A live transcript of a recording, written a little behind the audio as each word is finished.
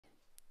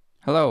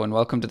Hello and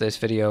welcome to this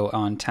video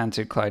on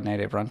Tanzu Cloud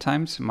Native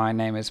Runtimes. My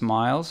name is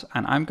Miles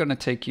and I'm going to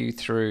take you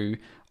through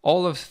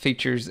all of the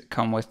features that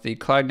come with the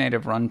Cloud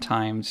Native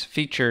Runtimes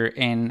feature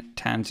in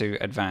Tanzu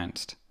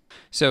Advanced.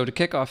 So to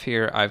kick off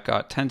here, I've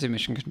got Tanzu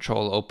Mission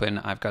Control open.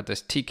 I've got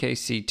this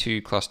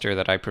TKC2 cluster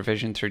that I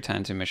provisioned through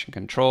Tanzu Mission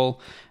Control,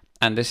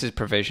 and this has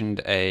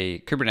provisioned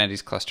a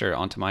Kubernetes cluster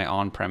onto my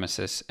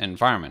on-premises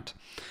environment.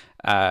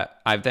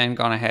 I've then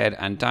gone ahead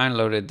and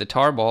downloaded the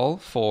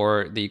tarball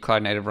for the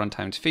Cloud Native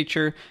Runtimes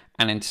feature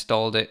and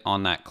installed it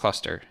on that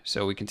cluster.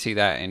 So we can see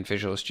that in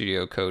Visual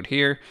Studio Code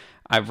here.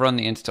 I've run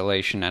the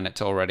installation and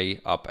it's already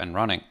up and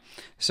running.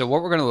 So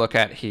what we're going to look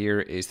at here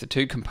is the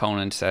two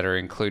components that are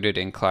included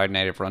in Cloud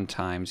Native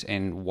Runtimes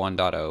in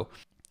 1.0.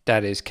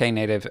 That is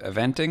KNative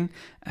Eventing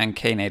and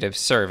KNative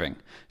Serving.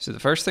 So the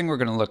first thing we're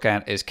going to look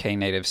at is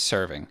KNative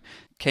Serving.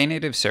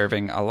 KNative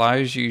Serving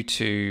allows you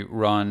to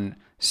run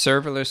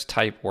serverless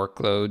type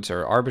workloads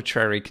or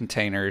arbitrary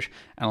containers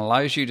and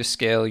allows you to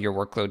scale your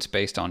workloads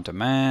based on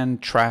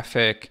demand,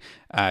 traffic,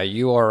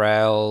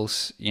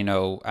 URLs.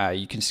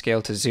 You can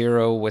scale to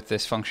 0 with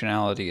this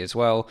functionality as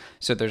well.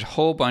 So there's a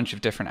whole bunch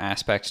of different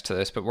aspects to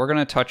this, but we're going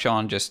to touch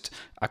on just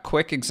a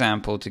quick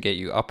example to get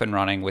you up and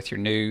running with your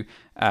new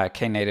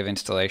KNative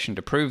installation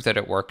to prove that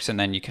it works, and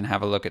then you can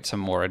have a look at some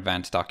more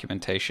advanced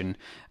documentation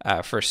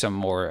for some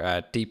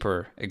more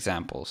deeper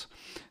examples.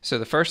 So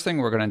the first thing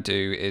we're going to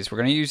do is we're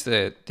going to use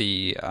the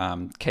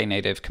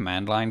KNative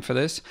command line for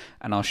this,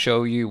 and I'll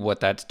show you what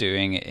that's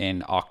doing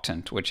in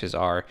Octant, which is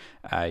our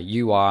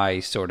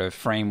UI sort of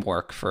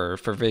framework for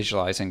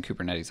visualizing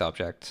Kubernetes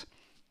objects.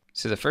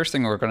 So the first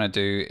thing we're going to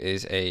do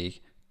is a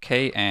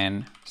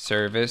kn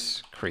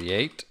service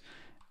create,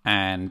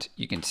 and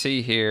you can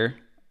see here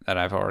that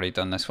I've already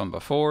done this one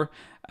before.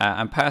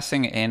 I'm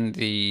passing in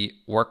the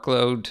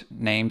workload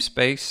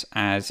namespace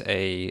as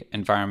a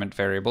environment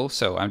variable,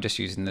 so I'm just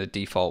using the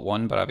default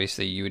one, but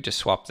obviously you would just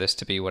swap this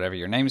to be whatever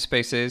your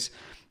namespace is.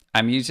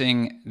 I'm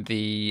using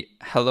the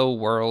hello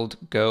world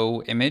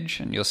go image,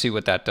 and you'll see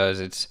what that does.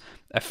 It's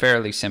a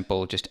fairly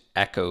simple just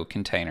echo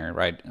container,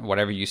 right?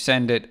 Whatever you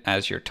send it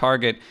as your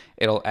target,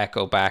 it'll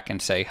echo back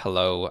and say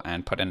hello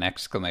and put an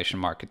exclamation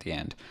mark at the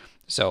end.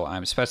 So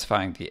I'm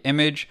specifying the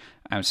image,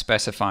 I'm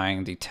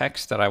specifying the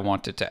text that I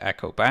want it to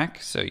echo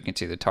back. So you can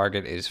see the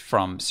target is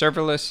from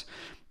serverless.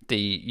 The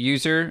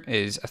user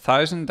is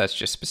 1,000, that's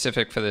just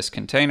specific for this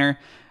container.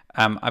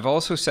 I've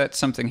also set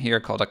something here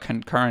called a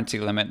concurrency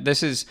limit.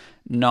 This is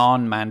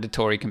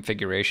non-mandatory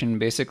configuration.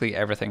 Basically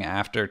everything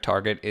after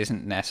target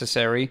isn't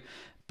necessary,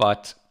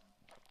 but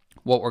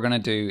what we're going to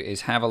do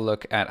is have a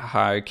look at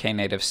how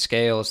Knative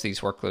scales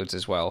these workloads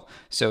as well.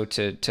 So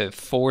to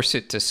force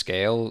it to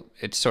scale,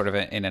 it's sort of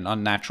in an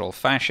unnatural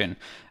fashion.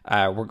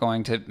 We're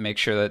going to make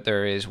sure that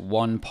there is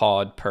one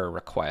pod per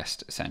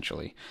request,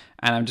 essentially.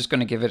 And I'm just going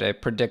to give it a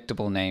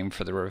predictable name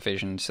for the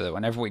revision so that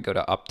whenever we go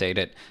to update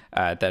it,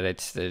 that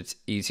it's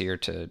easier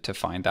to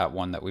find that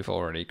one that we've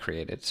already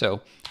created. So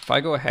if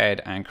I go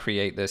ahead and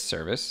create this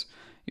service,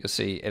 you'll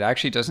see it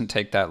actually doesn't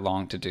take that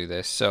long to do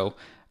this. So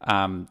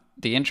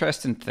the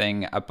interesting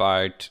thing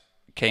about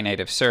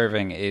KNative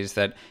Serving is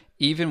that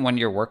even when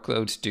your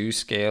workloads do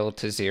scale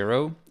to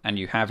 0 and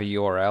you have a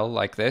URL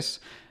like this,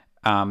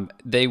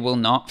 they will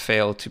not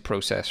fail to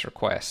process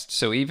requests.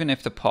 So even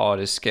if the pod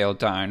is scaled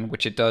down,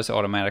 which it does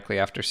automatically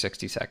after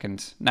 60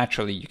 seconds,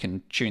 naturally you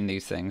can tune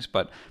these things,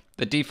 but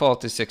the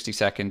default is 60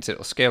 seconds.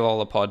 It'll scale all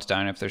the pods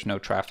down if there's no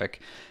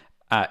traffic.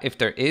 If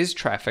there is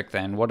traffic,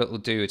 then what it will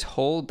do is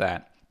hold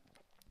that,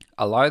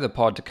 allow the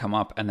pod to come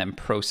up, and then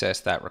process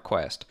that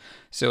request.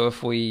 So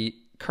if we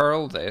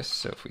curl this,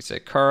 so if we say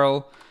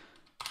curl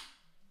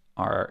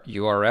our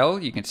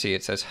URL, you can see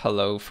it says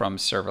hello from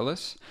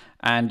serverless.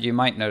 And you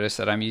might notice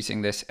that I'm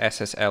using this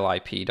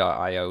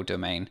sslip.io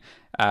domain.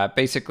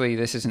 Basically,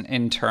 this is an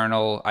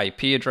internal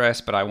IP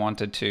address, but I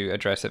wanted to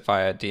address it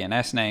via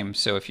DNS name.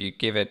 So if you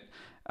give it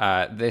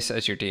this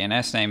as your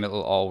DNS name, it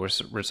will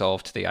always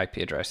resolve to the IP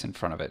address in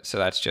front of it. So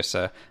that's just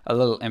a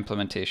little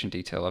implementation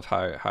detail of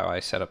how I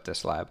set up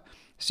this lab.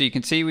 So you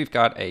can see we've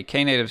got a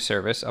Knative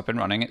service up and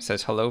running. It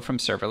says hello from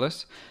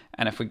serverless.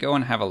 And if we go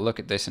and have a look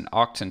at this in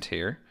Octant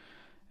here,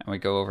 and we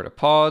go over to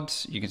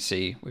pods, you can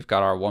see we've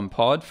got our one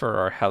pod for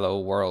our hello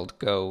world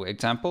go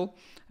example.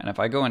 And if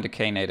I go into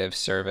Knative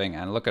Serving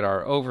and look at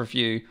our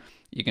overview,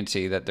 you can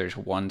see that there's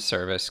one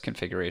service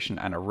configuration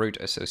and a route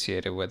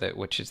associated with it,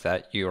 which is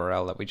that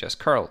URL that we just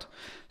curled.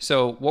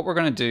 So what we're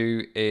going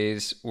to do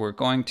is we're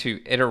going to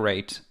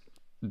iterate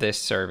this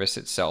service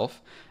itself,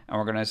 and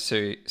we're going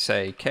to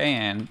say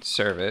kn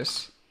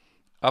service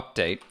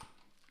update.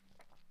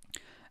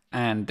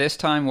 And this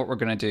time what we're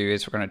going to do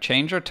is we're going to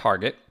change our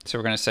target. So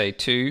we're going to say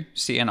to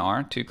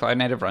CNR, to Cloud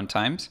Native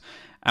Runtimes,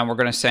 and we're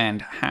going to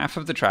send half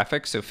of the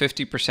traffic, so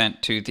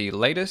 50% to the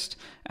latest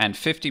and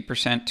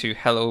 50% to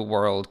Hello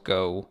World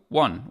Go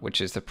 1,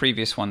 which is the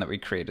previous one that we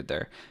created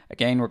there.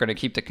 Again, we're going to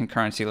keep the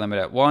concurrency limit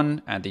at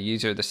 1 and the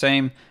user the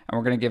same, and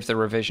we're going to give the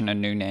revision a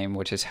new name,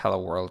 which is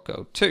Hello World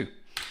Go 2.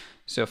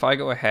 So if I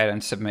go ahead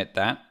and submit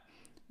that,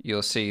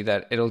 you'll see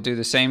that it'll do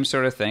the same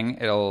sort of thing.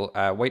 It'll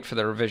wait for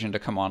the revision to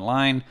come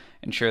online,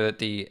 ensure that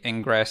the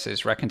ingress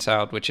is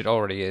reconciled, which it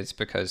already is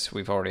because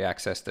we've already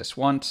accessed this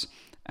once.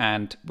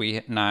 And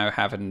we now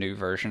have a new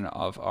version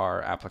of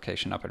our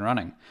application up and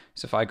running.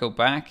 So if I go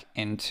back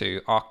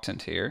into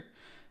Octant here,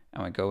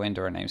 and we go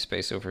into our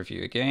namespace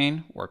overview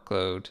again,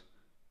 workload,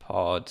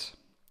 pods,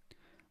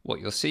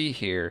 what you'll see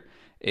here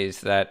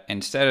is that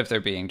instead of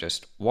there being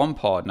just one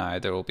pod now,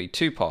 there will be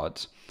 2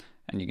 pods.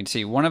 And you can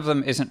see one of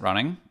them isn't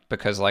running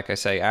because, like I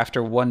say,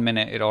 after 1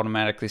 minute, it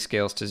automatically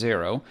scales to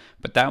 0,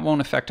 but that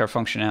won't affect our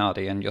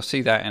functionality, and you'll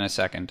see that in a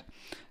second.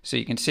 So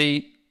you can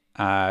see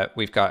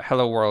we've got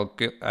Hello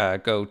World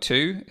Go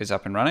 2 is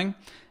up and running.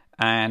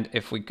 And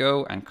if we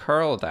go and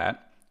curl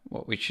that,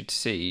 what we should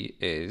see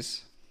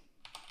is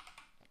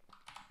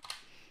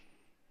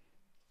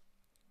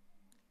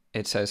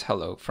it says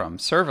hello from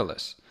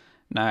serverless.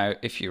 Now,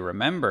 if you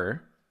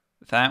remember,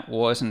 that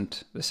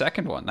wasn't the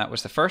second one, that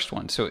was the first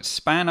one. So it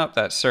span up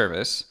that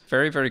service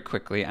very, very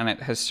quickly, and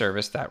it has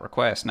serviced that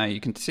request. Now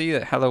you can see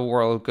that Hello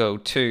World Go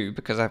 2,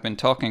 because I've been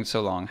talking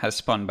so long, has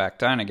spun back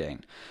down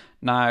again.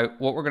 Now,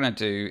 what we're going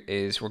to do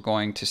is we're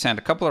going to send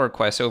a couple of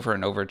requests over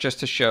and over just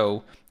to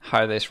show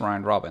how this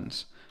round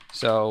robins.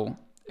 So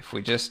if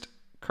we just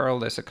curl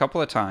this a couple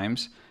of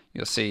times,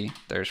 you'll see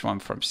there's one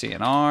from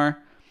CNR.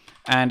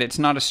 And it's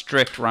not a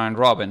strict round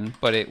robin,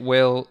 but it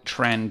will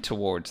trend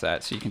towards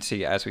that. So you can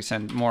see as we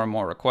send more and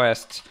more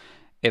requests,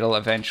 it'll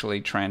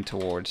eventually trend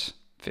towards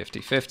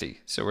 50-50.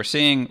 So we're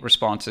seeing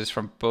responses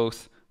from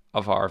both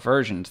of our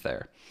versions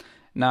there.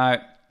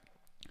 Now,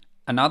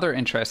 another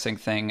interesting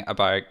thing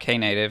about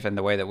KNative and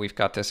the way that we've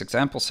got this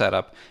example set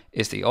up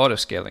is the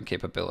auto-scaling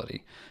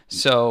capability.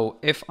 So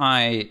if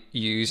I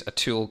use a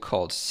tool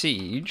called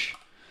Siege,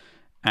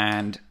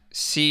 and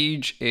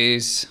Siege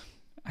is,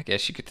 I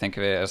guess you could think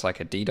of it as like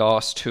a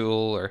DDoS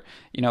tool, or,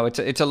 you know, it's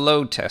a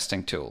load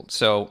testing tool.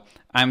 So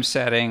I'm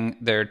setting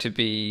there to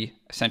be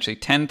essentially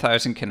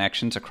 10,000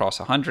 connections across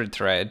 100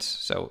 threads.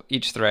 So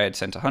each thread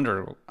sends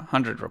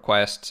 100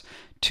 requests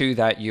to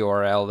that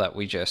URL that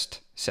we just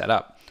set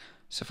up.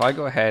 So if I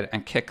go ahead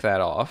and kick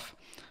that off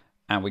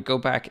and we go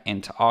back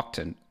into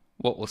Octant,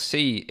 what we'll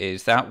see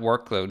is that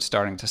workload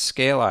starting to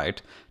scale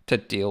out to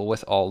deal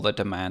with all the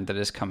demand that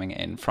is coming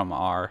in from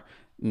our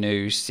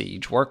new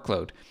Siege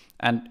workload.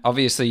 And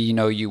obviously, you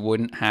know, you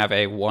wouldn't have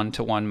a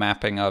one-to-one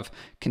mapping of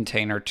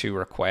container to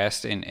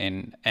request in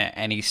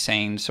any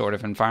sane sort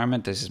of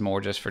environment. This is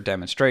more just for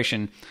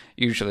demonstration.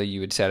 Usually you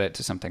would set it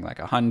to something like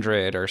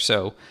 100 or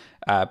so.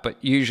 But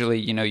usually,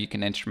 you know, you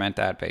can instrument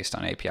that based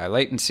on API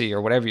latency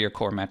or whatever your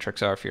core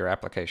metrics are for your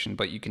application.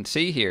 But you can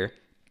see here,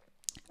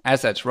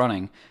 as that's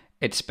running,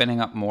 it's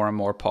spinning up more and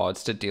more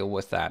pods to deal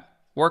with that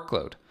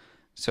workload.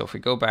 So if we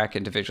go back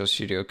into Visual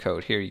Studio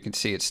Code here, you can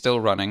see it's still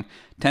running.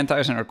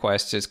 10,000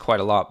 requests is quite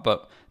a lot,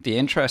 but the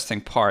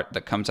interesting part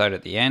that comes out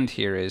at the end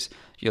here is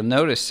you'll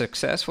notice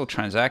successful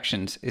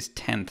transactions is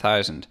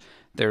 10,000.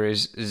 There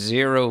is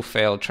 0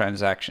 failed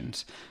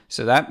transactions.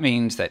 So that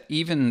means that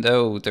even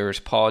though there's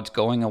pods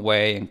going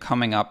away and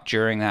coming up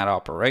during that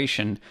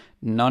operation,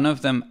 none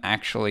of them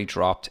actually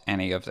dropped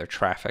any of their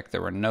traffic.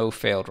 There were no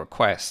failed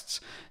requests.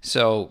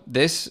 So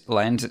this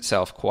lends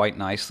itself quite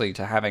nicely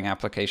to having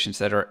applications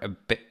that are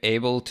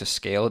able to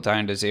scale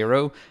down to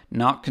 0,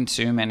 not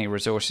consume any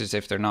resources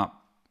if they're not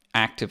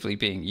actively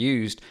being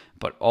used,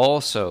 but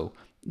also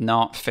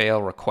not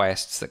fail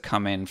requests that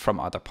come in from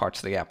other parts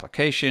of the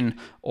application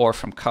or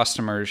from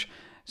customers,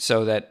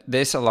 so that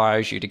this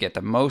allows you to get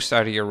the most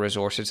out of your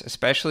resources,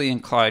 especially in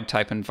cloud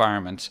type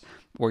environments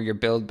where you're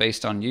build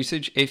based on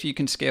usage. If you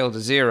can scale to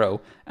 0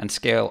 and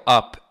scale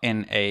up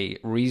in a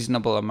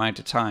reasonable amount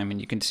of time, and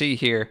you can see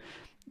here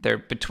they're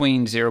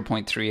between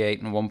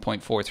 0.38 and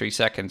 1.43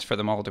 seconds for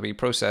them all to be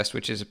processed,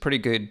 which is a pretty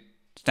good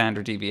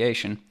standard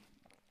deviation.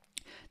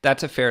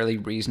 That's a fairly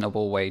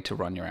reasonable way to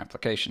run your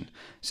application.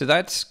 So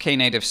that's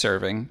KNative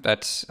Serving.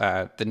 That's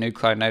the new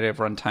Cloud Native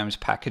Runtimes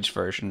packaged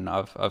version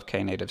of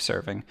KNative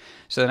Serving.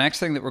 So the next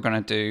thing that we're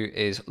going to do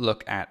is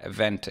look at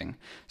eventing.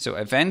 So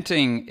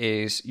eventing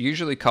is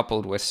usually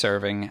coupled with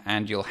serving,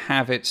 and you'll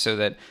have it so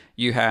that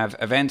you have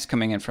events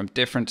coming in from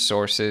different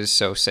sources.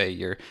 So say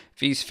your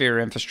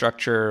vSphere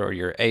infrastructure or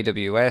your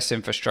AWS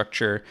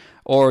infrastructure,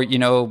 or, you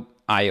know,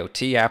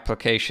 IoT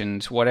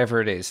applications,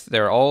 whatever it is,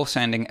 they're all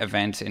sending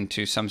events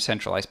into some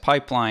centralized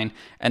pipeline,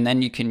 and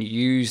then you can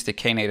use the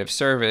KNative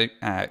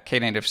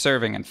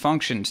Serving and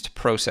functions to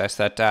process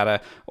that data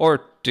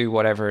or do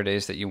whatever it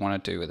is that you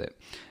want to do with it.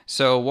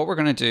 So what we're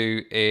going to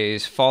do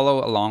is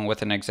follow along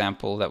with an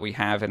example that we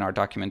have in our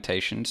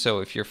documentation. So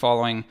if you're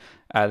following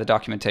the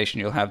documentation,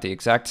 you'll have the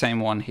exact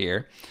same one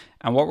here.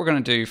 And what we're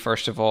going to do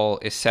first of all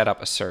is set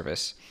up a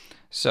service.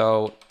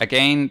 So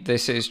again,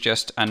 this is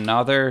just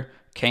another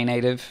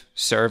KNative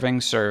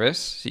Serving service.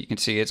 So you can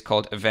see it's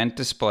called Event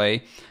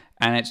Display,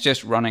 and it's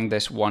just running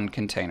this one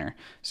container.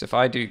 So if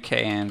I do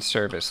kn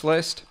service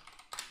list,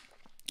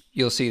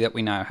 you'll see that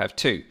we now have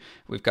 2.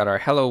 We've got our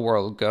Hello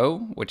World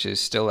Go, which is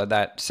still at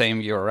that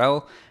same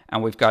URL,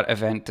 and we've got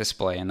Event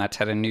Display, and that's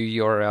had a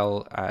new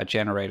URL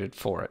generated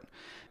for it.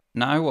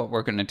 Now what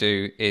we're going to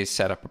do is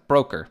set up a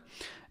broker.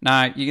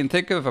 Now you can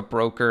think of a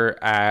broker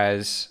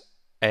as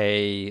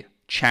a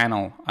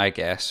channel, I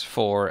guess,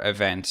 for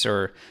events,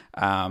 or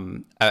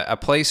a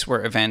place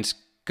where events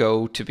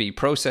go to be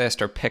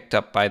processed or picked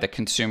up by the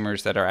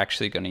consumers that are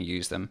actually going to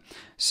use them.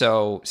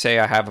 So say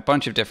I have a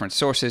bunch of different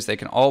sources, they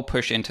can all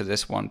push into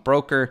this one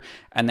broker,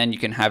 and then you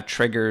can have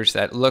triggers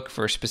that look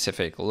for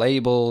specific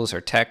labels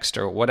or text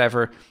or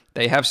whatever.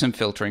 They have some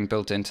filtering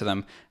built into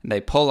them, and they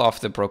pull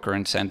off the broker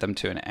and send them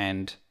to an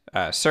end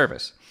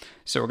service.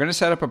 So we're going to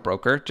set up a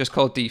broker just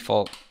called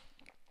default,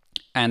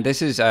 and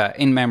this is an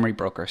in-memory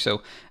broker.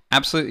 So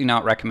absolutely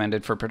not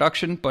recommended for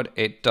production, but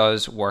it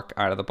does work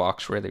out of the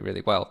box really,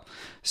 really well.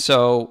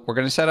 So we're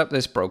going to set up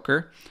this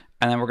broker,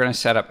 and then we're going to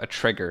set up a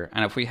trigger.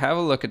 And if we have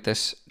a look at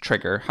this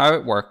trigger, how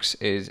it works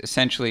is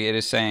essentially it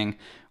is saying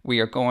we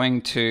are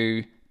going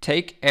to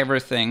take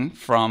everything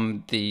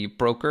from the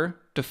broker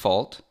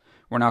default.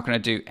 We're not going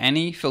to do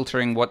any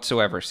filtering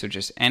whatsoever. So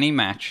just any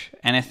match,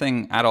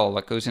 anything at all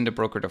that goes into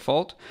broker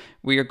default,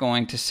 we are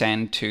going to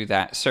send to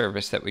that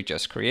service that we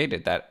just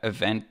created, that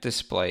event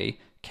display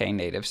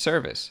KNative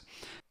service.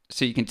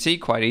 So you can see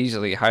quite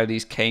easily how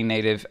these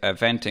KNative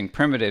eventing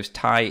primitives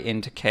tie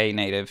into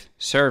KNative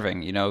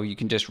Serving. You know, you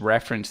can just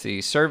reference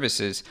these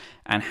services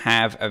and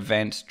have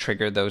events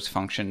trigger those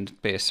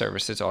function-based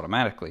services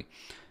automatically.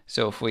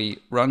 So if we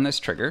run this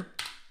trigger,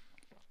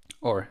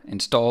 or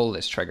install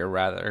this trigger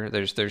rather,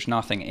 there's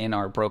nothing in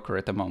our broker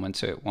at the moment,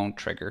 so it won't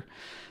trigger.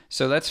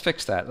 So let's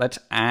fix that. Let's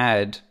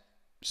add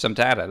some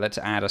data. Let's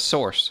add a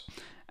source.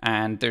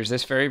 And there's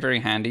this very, very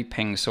handy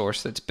ping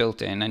source that's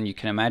built in, and you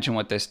can imagine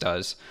what this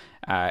does.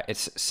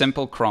 It's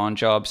simple cron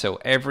job, so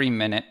every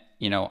minute,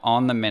 you know,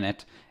 on the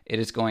minute, it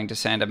is going to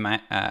send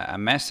a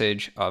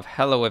message of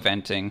hello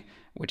eventing,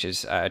 which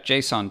is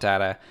JSON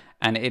data,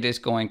 and it is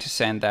going to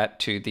send that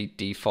to the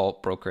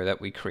default broker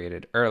that we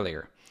created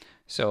earlier.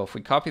 So if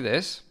we copy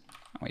this,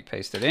 and we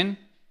paste it in,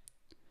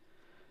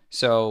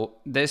 so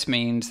this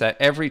means that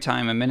every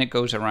time a minute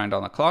goes around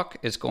on the clock,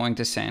 it's going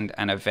to send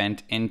an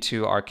event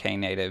into our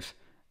KNative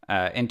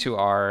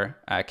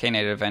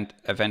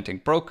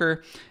eventing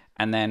broker.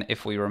 And then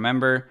if we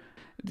remember,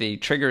 the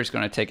trigger is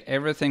going to take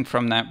everything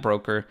from that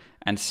broker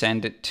and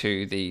send it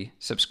to the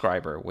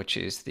subscriber, which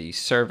is the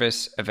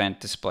service event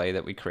display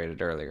that we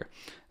created earlier.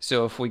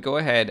 So if we go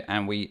ahead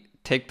and we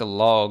take the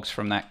logs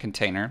from that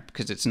container,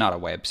 because it's not a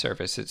web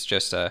service, it's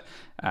just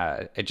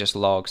it just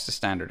logs the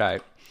standard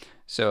out.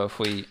 So if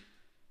we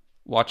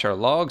watch our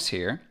logs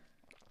here,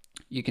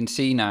 you can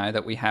see now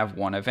that we have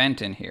one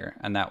event in here,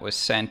 and that was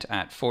sent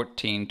at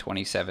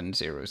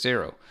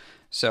 14:27:00.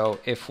 So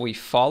if we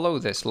follow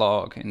this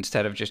log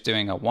instead of just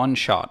doing a one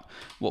shot,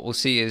 what we'll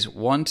see is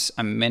once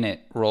a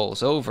minute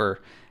rolls over,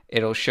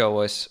 it'll show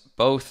us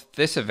both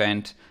this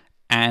event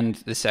and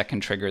the second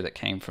trigger that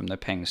came from the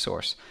ping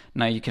source.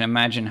 Now you can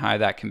imagine how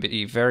that can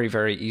be very,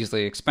 very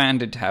easily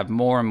expanded to have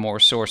more and more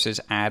sources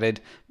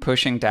added,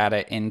 pushing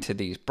data into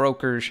these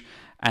brokers,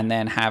 and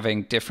then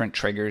having different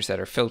triggers that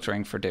are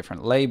filtering for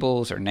different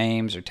labels or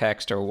names or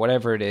text or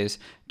whatever it is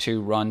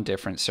to run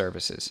different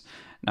services.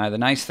 Now the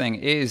nice thing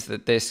is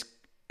that this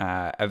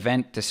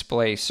event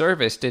display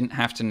service didn't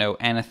have to know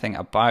anything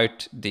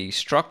about the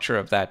structure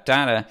of that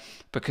data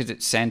because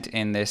it's sent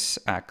in this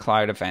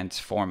cloud events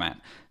format.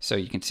 So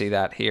you can see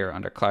that here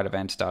under cloud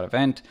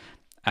events.event.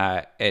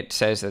 It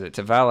says that it's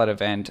a valid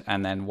event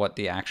and then what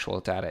the actual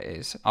data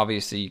is.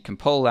 Obviously you can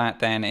pull that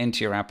then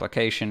into your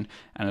application,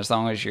 and as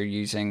long as you're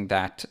using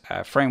that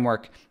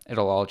framework,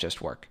 it'll all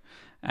just work.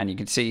 And you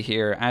can see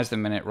here as the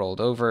minute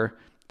rolled over,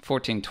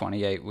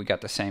 14:28, we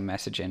got the same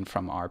message in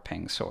from our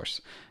ping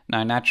source.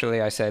 Now naturally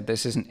I said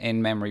this is an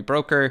in-memory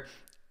broker,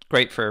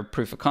 great for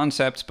proof of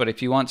concepts, but if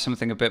you want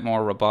something a bit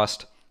more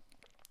robust,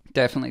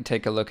 definitely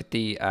take a look at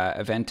the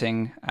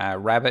eventing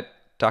Rabbit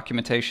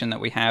documentation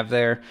that we have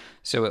there.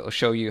 So it will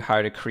show you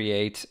how to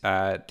create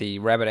the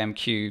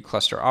RabbitMQ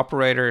cluster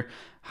operator,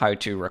 how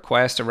to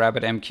request a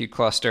RabbitMQ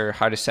cluster,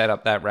 how to set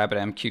up that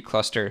RabbitMQ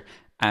cluster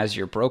as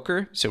your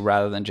broker. So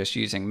rather than just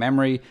using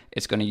memory,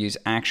 it's going to use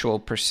actual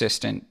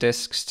persistent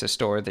disks to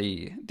store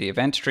the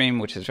event stream,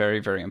 which is very,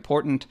 very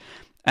important.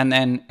 And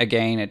then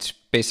again, it's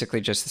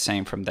basically just the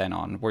same from then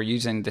on. We're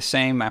using the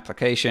same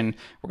application.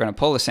 We're going to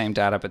pull the same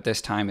data, but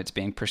this time it's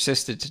being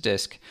persisted to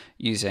disk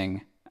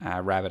using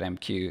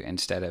RabbitMQ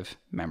instead of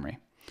memory.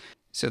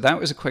 So that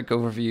was a quick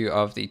overview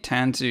of the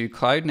Tanzu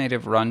Cloud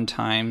Native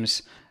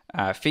Runtimes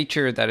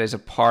feature that is a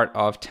part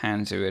of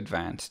Tanzu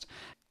Advanced.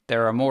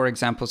 There are more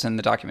examples in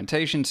the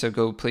documentation, so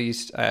go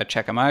please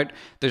check them out.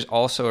 There's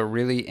also a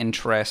really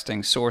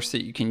interesting source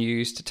that you can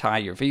use to tie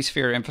your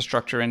vSphere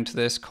infrastructure into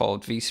this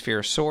called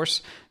vSphere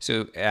source.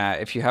 So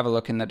if you have a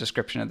look in the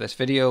description of this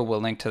video,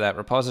 we'll link to that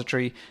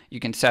repository. You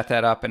can set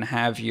that up and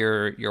have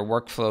your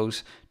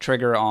workflows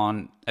trigger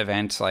on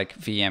events like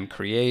VM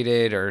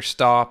created or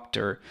stopped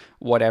or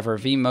whatever,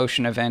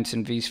 vMotion events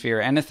in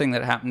vSphere. Anything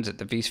that happens at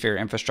the vSphere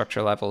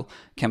infrastructure level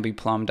can be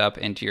plumbed up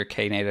into your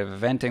KNative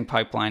eventing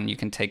pipeline. You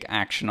can take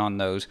action on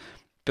those,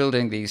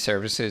 building these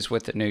services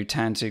with the new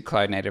Tanzu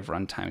Cloud Native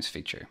Runtimes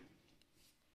feature.